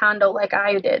buy a condo like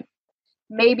I did.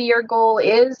 Maybe your goal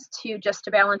is to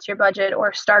balance your budget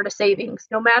or start a savings.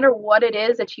 No matter what it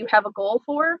is that you have a goal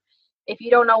for, if you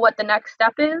don't know what the next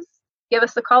step is, give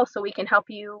us a call so we can help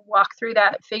you walk through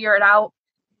that, figure it out,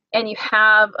 and you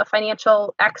have a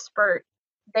financial expert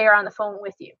there on the phone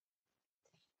with you.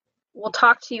 We'll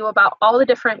talk to you about all the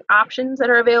different options that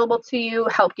are available to you,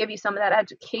 help give you some of that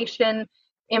education,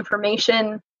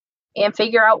 information, and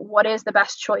figure out what is the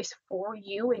best choice for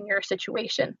you in your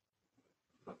situation.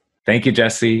 Thank you,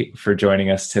 Jessie, for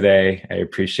joining us today. I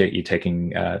appreciate you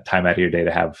taking time out of your day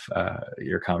to have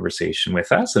your conversation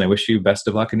with us, and I wish you best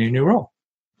of luck in your new role.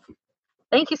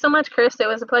 Thank you so much, Chris. It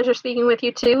was a pleasure speaking with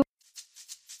you too.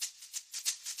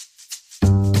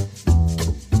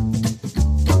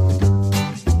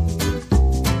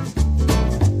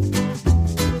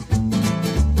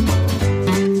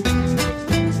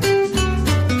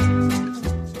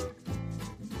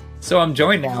 So I'm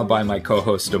joined now by my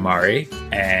co-host Omari,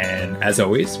 and as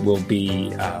always, we'll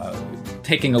be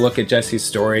taking a look at Jessie's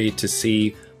story to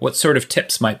see what sort of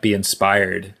tips might be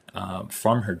inspired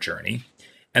from her journey.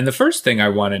 And the first thing I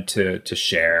wanted to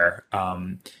share,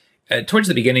 towards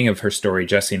the beginning of her story,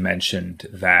 Jessie mentioned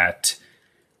that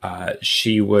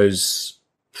she was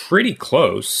pretty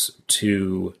close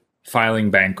to filing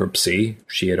bankruptcy.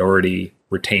 She had already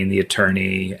retained the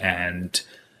attorney and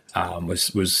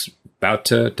was about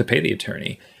to pay the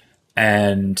attorney.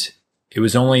 And it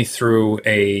was only through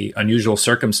a unusual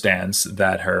circumstance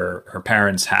that her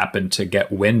parents happened to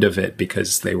get wind of it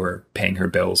because they were paying her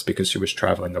bills because she was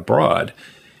traveling abroad.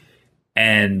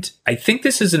 And I think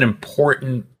this is an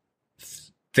important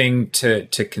thing to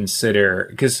consider,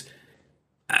 because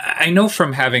I know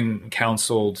from having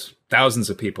counseled thousands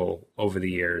of people over the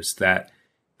years that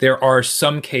there are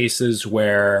some cases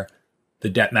where the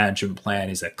debt management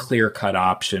plan is a clear-cut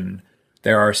option.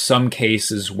 There are some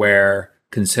cases where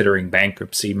considering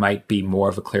bankruptcy might be more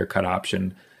of a clear-cut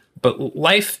option, but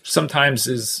life sometimes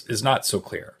is not so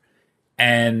clear.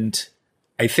 And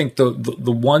I think the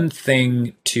one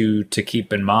thing to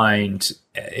keep in mind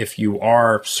if you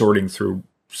are sorting through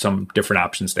some different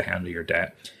options to handle your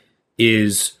debt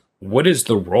is, what is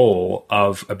the role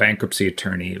of a bankruptcy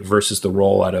attorney versus the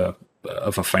role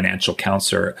of a financial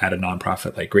counselor at a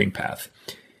nonprofit like GreenPath?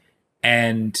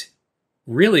 And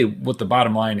really what the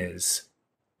bottom line is,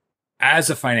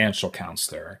 as a financial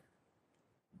counselor,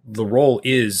 the role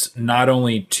is not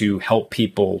only to help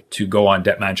people to go on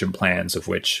debt management plans, of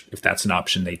which, if that's an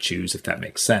option they choose, if that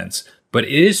makes sense, but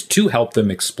it is to help them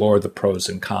explore the pros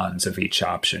and cons of each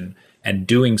option, and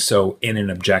doing so in an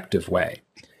objective way.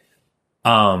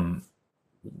 When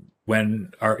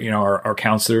our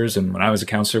counselors, and when I was a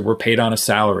counselor, we're paid on a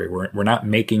salary. We're not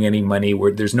making any money.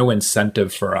 There's no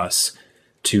incentive for us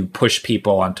to push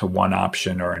people onto one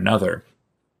option or another.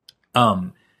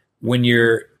 When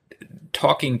you're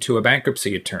talking to a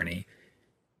bankruptcy attorney,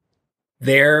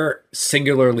 they're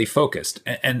singularly focused.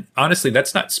 And honestly,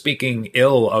 that's not speaking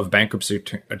ill of bankruptcy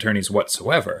attorneys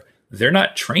whatsoever. they're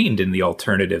not trained in the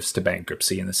alternatives to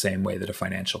bankruptcy in the same way that a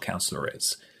financial counselor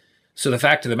is. So the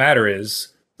fact of the matter is,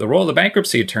 the role of the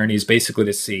bankruptcy attorney is basically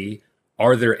to see,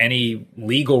 are there any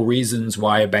legal reasons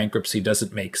why a bankruptcy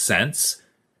doesn't make sense?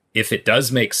 If it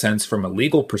does make sense from a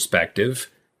legal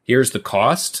perspective, here's the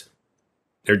cost.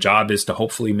 Their job is to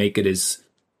hopefully make it as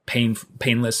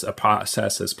painless a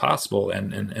process as possible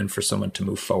and for someone to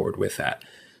move forward with that.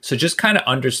 So just kind of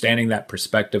understanding that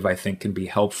perspective, I think, can be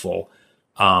helpful.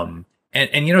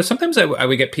 Sometimes I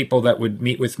would get people that would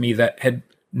meet with me that had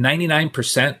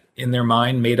 99% in their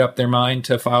mind, made up their mind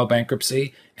to file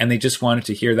bankruptcy, and they just wanted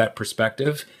to hear that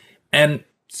perspective. And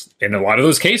in a lot of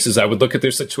those cases, I would look at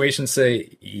their situation and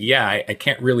say, yeah, I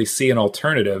can't really see an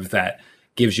alternative that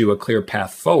gives you a clear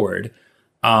path forward.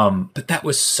 But that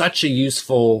was such a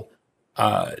useful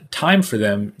time for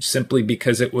them, simply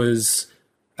because it was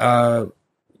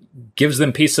gives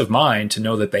them peace of mind to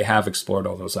know that they have explored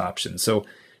all those options. So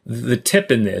the tip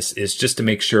in this is just to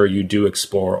make sure you do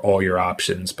explore all your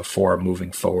options before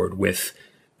moving forward with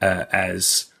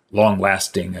as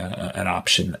long-lasting an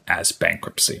option as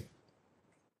bankruptcy.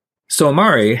 So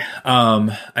Amari,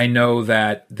 I know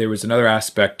that there was another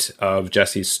aspect of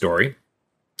Jesse's story,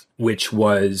 which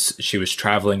was she was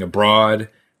traveling abroad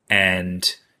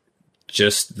and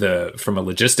just from a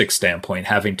logistics standpoint,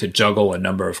 having to juggle a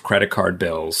number of credit card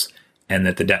bills, and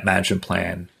that the debt management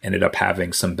plan ended up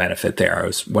having some benefit there. I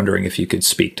was wondering if you could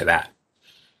speak to that.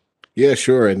 Yeah,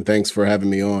 sure. And thanks for having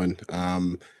me on,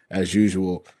 as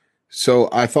usual. So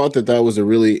I thought that was a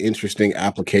really interesting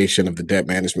application of the debt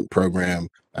management program.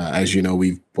 As you know,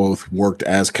 we've both worked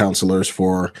as counselors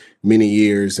for many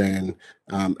years and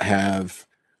have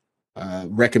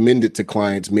recommended to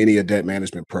clients many a debt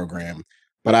management program.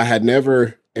 But I had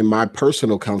never, in my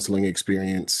personal counseling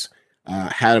experience,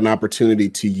 had an opportunity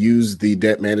to use the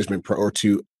debt management or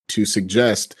to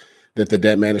suggest that the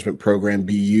debt management program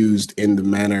be used in the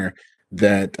manner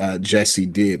that Jesse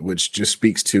did, which just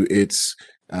speaks to its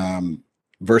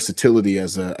versatility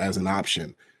as an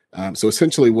option. So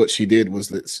essentially what she did was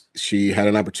that she had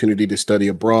an opportunity to study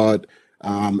abroad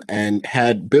and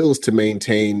had bills to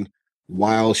maintain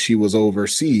while she was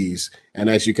overseas. And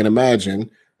as you can imagine,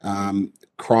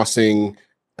 crossing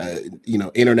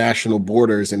international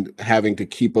borders and having to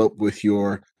keep up with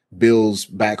your bills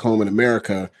back home in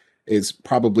America is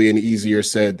probably an easier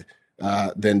said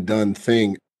than done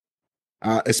thing.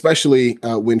 Especially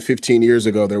when 15 years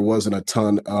ago, there wasn't a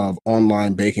ton of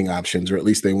online banking options, or at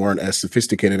least they weren't as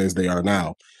sophisticated as they are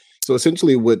now. So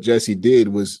essentially what Jesse did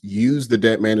was use the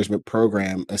debt management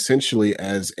program essentially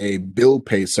as a bill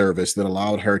pay service that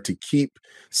allowed her to keep,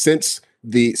 since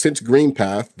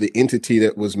GreenPath, the entity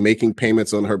that was making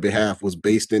payments on her behalf, was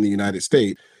based in the United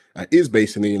States, is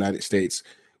based in the United States,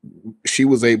 she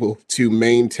was able to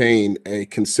maintain a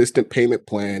consistent payment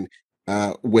plan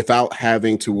without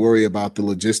having to worry about the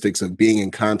logistics of being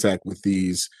in contact with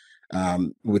these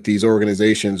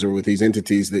organizations or with these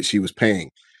entities that she was paying.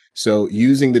 So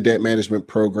using the debt management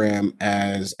program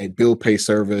as a bill pay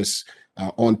service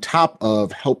on top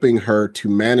of helping her to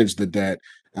manage the debt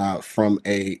from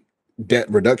a debt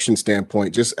reduction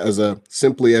standpoint, just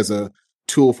simply as a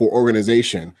tool for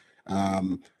organization,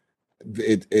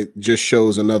 it just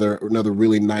shows another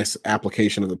really nice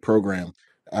application of the program.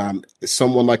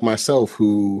 Someone like myself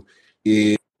who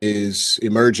is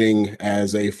emerging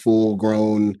as a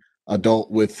full-grown adult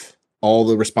with all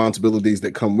the responsibilities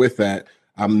that come with that,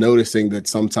 I'm noticing that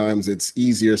sometimes it's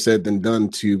easier said than done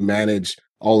to manage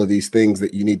all of these things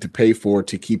that you need to pay for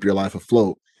to keep your life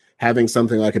afloat. Having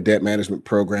something like a debt management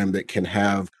program that can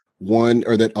have one,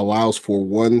 or that allows for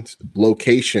one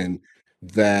location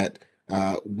that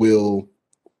will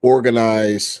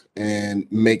organize and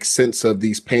make sense of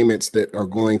these payments that are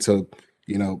going to,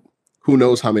 who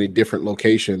knows how many different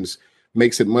locations,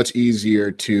 makes it much easier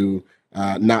to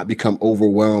not become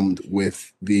overwhelmed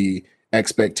with the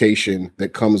expectation that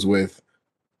comes with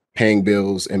paying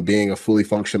bills and being a fully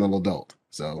functional adult.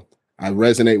 So I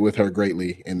resonate with her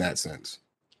greatly in that sense.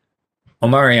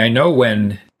 Omari, I know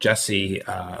when Jessie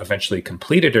eventually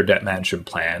completed her debt management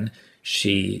plan,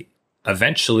 she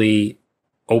eventually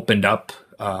opened up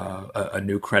a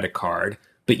new credit card,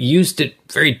 but used it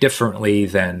very differently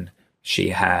than she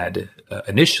had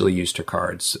initially used her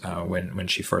cards when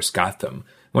she first got them.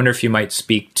 I wonder if you might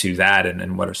speak to that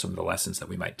and what are some of the lessons that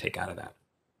we might take out of that?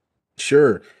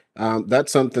 Sure.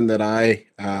 That's something that I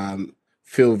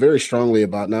feel very strongly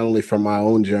about, not only from my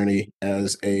own journey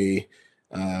as a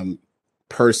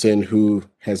person who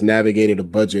has navigated a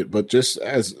budget, but just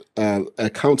as a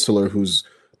counselor who's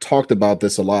talked about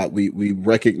this a lot. We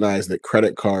recognize that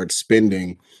credit card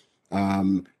spending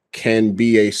can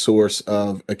be a source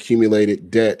of accumulated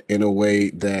debt in a way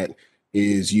that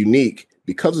is unique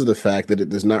because of the fact that it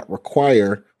does not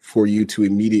require for you to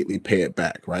immediately pay it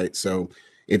back, right? So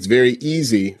it's very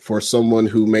easy for someone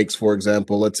who makes, for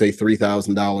example, let's say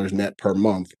 $3,000 net per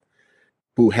month,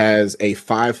 who has a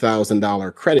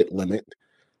 $5,000 credit limit,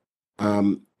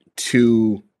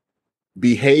 to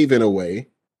behave in a way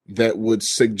that would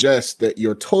suggest that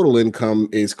your total income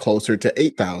is closer to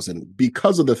 8,000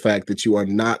 because of the fact that you are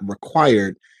not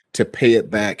required to pay it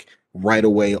back right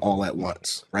away all at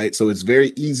once, right? So it's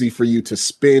very easy for you to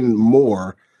spend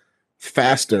more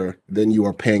faster than you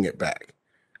are paying it back,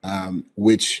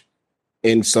 which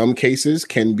in some cases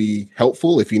can be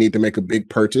helpful if you need to make a big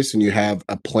purchase and you have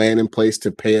a plan in place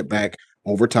to pay it back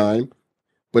over time.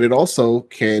 But it also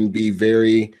can be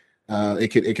very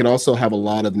it can also have a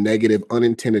lot of negative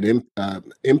unintended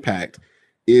impact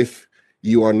if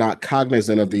you are not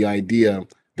cognizant of the idea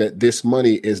that this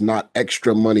money is not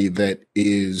extra money that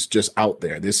is just out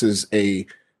there. This is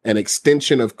an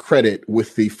extension of credit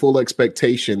with the full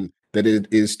expectation that it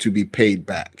is to be paid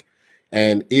back.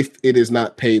 And if it is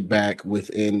not paid back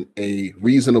within a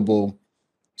reasonable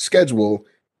schedule,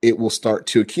 it will start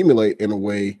to accumulate in a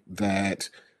way that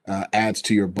adds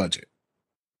to your budget.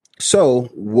 So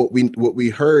what we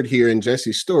heard here in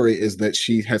Jessie's story is that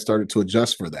she has started to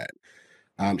adjust for that.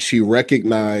 She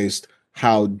recognized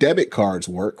how debit cards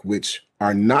work, which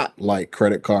are not like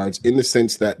credit cards in the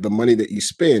sense that the money that you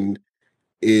spend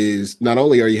is not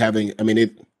only are you having,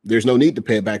 there's no need to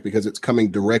pay it back because it's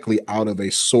coming directly out of a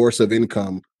source of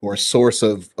income or a source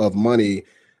of money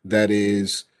that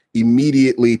is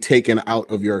immediately taken out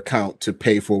of your account to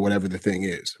pay for whatever the thing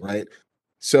is, right?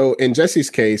 So in Jessie's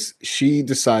case, she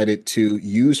decided to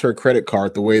use her credit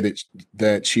card the way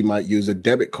that she might use a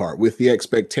debit card, with the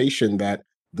expectation that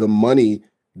the money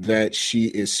that she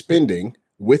is spending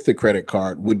with the credit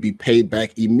card would be paid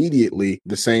back immediately,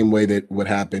 the same way that would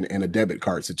happen in a debit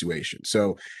card situation.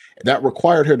 So that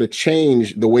required her to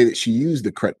change the way that she used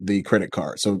the credit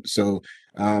card. So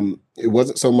it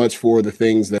wasn't so much for the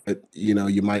things that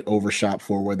you might overshop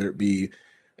for, whether it be,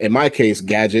 in my case,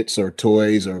 gadgets or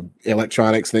toys or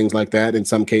electronics, things like that. In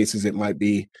some cases, it might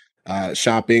be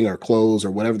shopping or clothes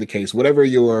or whatever the case, whatever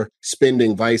your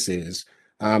spending vice is.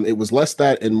 It was less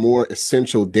that and more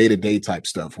essential day-to-day type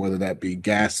stuff, whether that be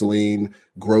gasoline,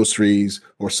 groceries,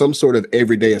 or some sort of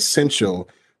everyday essential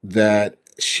that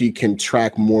she can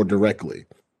track more directly.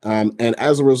 And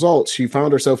as a result, she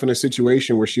found herself in a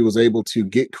situation where she was able to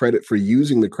get credit for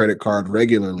using the credit card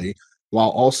regularly, while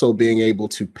also being able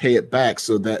to pay it back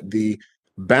so that the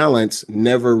balance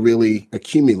never really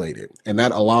accumulated. And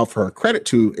that allowed for her credit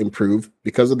to improve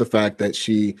because of the fact that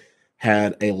she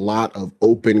had a lot of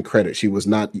open credit. She was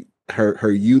not, her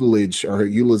utilage or her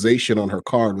utilization on her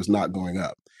card was not going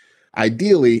up.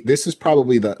 Ideally, this is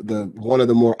probably the one of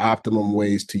the more optimum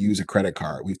ways to use a credit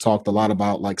card. We've talked a lot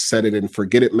about like set it and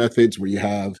forget it methods where you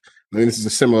have, this is a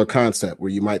similar concept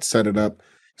where you might set it up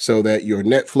so that your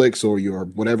Netflix or your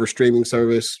whatever streaming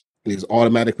service is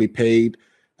automatically paid.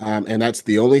 And that's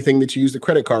the only thing that you use the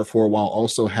credit card for, while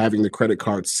also having the credit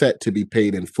card set to be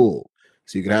paid in full.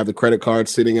 So you can have the credit card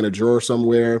sitting in a drawer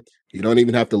somewhere. You don't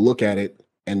even have to look at it,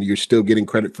 and you're still getting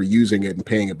credit for using it and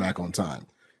paying it back on time.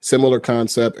 Similar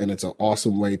concept, and it's an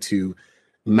awesome way to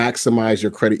maximize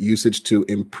your credit usage to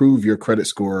improve your credit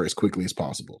score as quickly as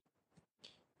possible.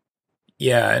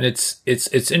 Yeah, and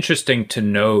it's interesting to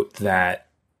note that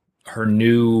her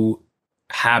new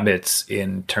habits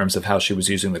in terms of how she was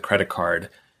using the credit card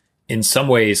in some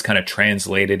ways kind of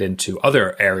translated into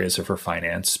other areas of her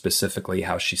finance, specifically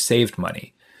how she saved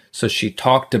money. So she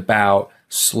talked about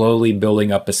slowly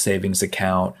building up a savings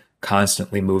account,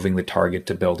 constantly moving the target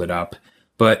to build it up.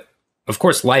 But of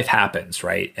course, life happens,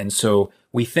 right? And so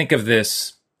we think of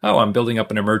this, oh, I'm building up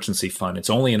an emergency fund. It's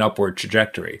only an upward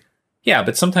trajectory. Yeah,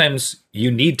 but sometimes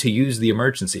you need to use the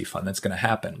emergency fund. That's going to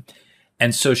happen.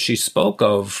 And so she spoke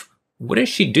of, what does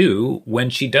she do when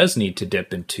she does need to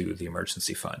dip into the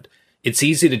emergency fund? It's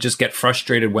easy to just get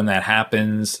frustrated when that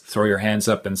happens, throw your hands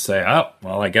up and say, oh,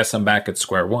 well, I guess I'm back at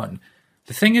square one.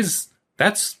 The thing is,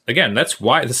 that's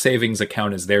why the savings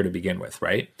account is there to begin with,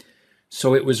 right?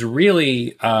 So it was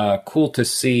really cool to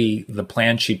see the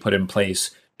plan she put in place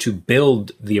to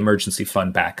build the emergency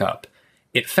fund back up.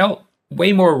 It felt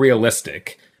way more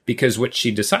realistic because what she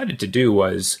decided to do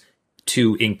was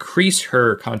to increase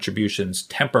her contributions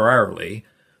temporarily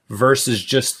versus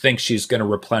just think she's going to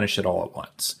replenish it all at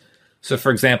once. So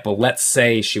for example, let's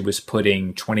say she was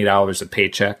putting $20 a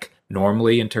paycheck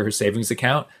normally into her savings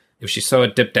account. If she saw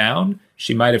it dip down,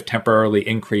 she might have temporarily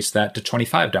increased that to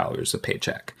 $25 a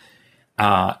paycheck.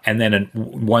 And then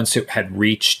once it had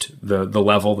reached the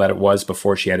level that it was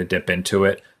before she had to dip into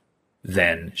it,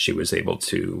 then she was able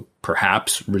to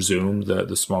perhaps resume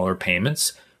the smaller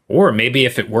payments. Or maybe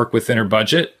if it worked within her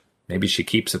budget, maybe she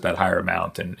keeps it that higher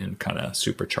amount and kind of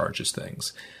supercharges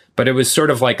things. But it was sort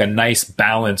of like a nice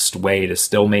balanced way to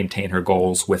still maintain her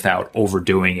goals without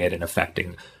overdoing it and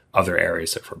affecting other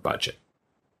areas of her budget.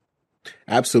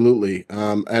 Absolutely.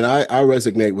 And I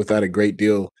resonate with that a great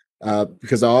deal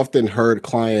because I often heard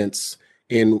clients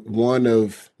in one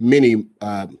of many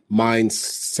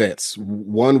mindsets.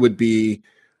 One would be,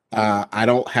 I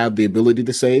don't have the ability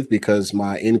to save because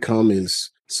my income is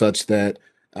such that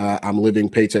I'm living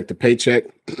paycheck to paycheck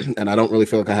and I don't really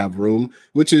feel like I have room,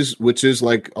 which is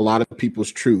like a lot of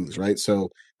people's truths, right?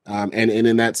 So, and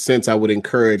in that sense, I would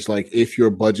encourage, like, if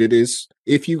you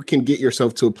can get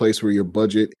yourself to a place where your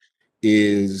budget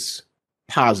is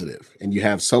positive and you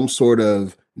have some sort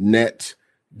of net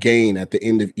gain at the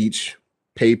end of each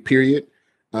pay period,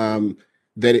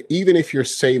 that even if you're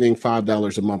saving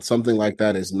 $5 a month, something like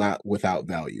that is not without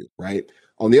value, right?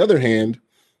 On the other hand,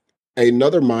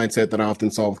 another mindset that I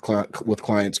often saw with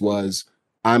clients was,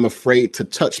 I'm afraid to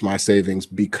touch my savings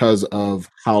because of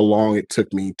how long it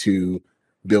took me to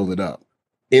build it up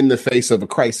in the face of a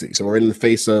crisis or in the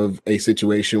face of a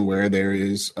situation where there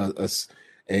is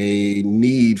a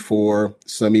need for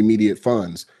some immediate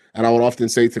funds. And I would often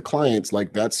say to clients, like,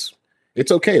 it's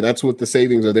okay. That's what the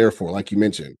savings are there for, like you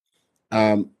mentioned.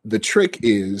 The trick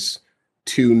is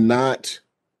to not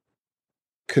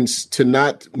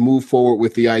move forward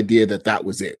with the idea that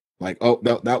was it. Like, oh,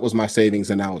 that was my savings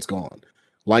and now it's gone.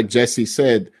 Like Jessie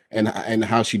said, and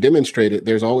how she demonstrated,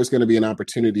 there's always going to be an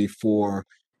opportunity for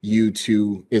you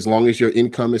to, as long as your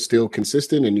income is still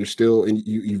consistent and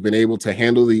you've been able to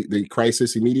handle the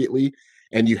crisis immediately,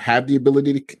 and you have the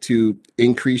ability to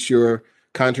increase your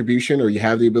contribution, or you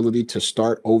have the ability to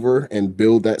start over and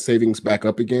build that savings back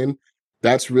up again.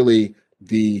 That's really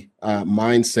the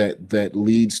mindset that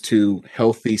leads to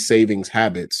healthy savings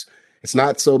habits. It's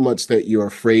not so much that you're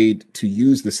afraid to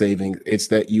use the savings, it's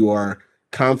that you are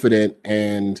confident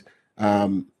and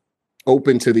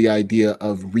open to the idea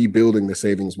of rebuilding the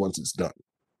savings once it's done.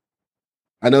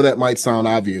 I know that might sound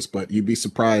obvious, but you'd be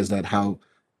surprised at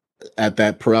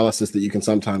that paralysis that you can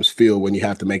sometimes feel when you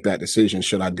have to make that decision.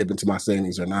 Should I dip into my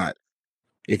savings or not?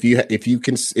 My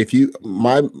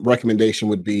recommendation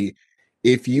would be,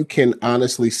 if you can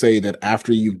honestly say that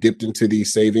after you've dipped into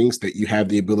these savings that you have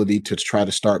the ability to try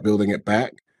to start building it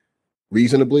back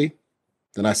reasonably,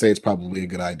 then I say it's probably a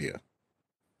good idea.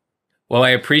 Well,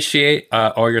 I appreciate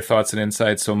all your thoughts and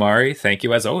insights, Omari. Thank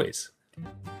you as always.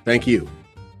 Thank you.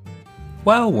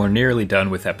 Well, we're nearly done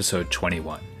with episode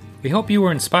 21. We hope you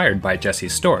were inspired by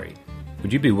Jessie's story.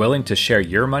 Would you be willing to share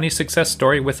your money success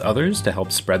story with others to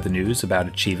help spread the news about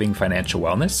achieving financial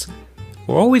wellness?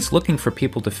 We're always looking for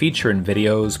people to feature in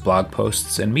videos, blog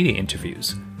posts, and media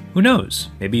interviews. Who knows?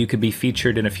 Maybe you could be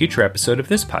featured in a future episode of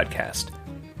this podcast.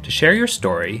 To share your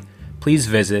story, please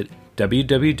visit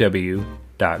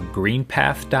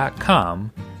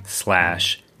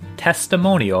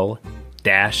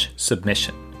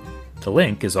www.greenpath.com/testimonial-submission. The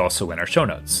link is also in our show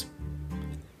notes.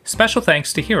 Special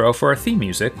thanks to Hero for our theme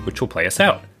music, which will play us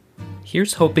out.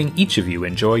 Here's hoping each of you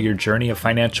enjoy your journey of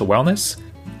financial wellness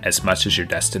as much as your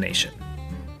destination.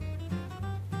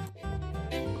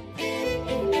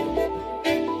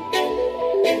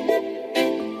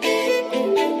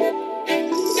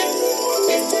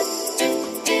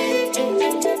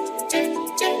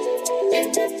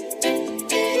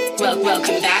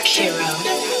 Welcome back,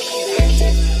 Hero.